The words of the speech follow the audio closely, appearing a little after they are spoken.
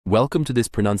Welcome to this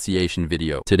pronunciation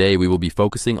video. Today we will be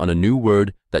focusing on a new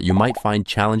word that you might find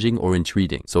challenging or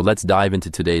intriguing. So let's dive into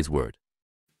today's word.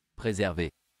 Préserver,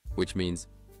 which means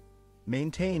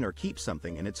maintain or keep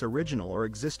something in its original or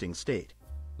existing state.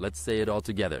 let's say it all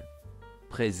together.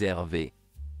 Préserver.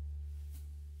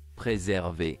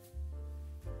 Préserver.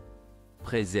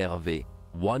 Préserver.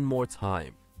 One more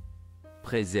time.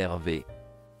 Préserver.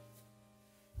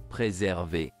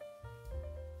 Préserver.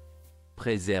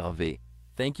 Préserver.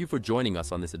 Thank you for joining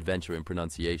us on this adventure in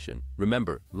pronunciation.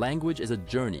 Remember, language is a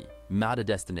journey, not a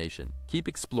destination. Keep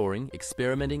exploring,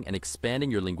 experimenting, and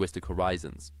expanding your linguistic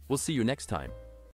horizons. We'll see you next time.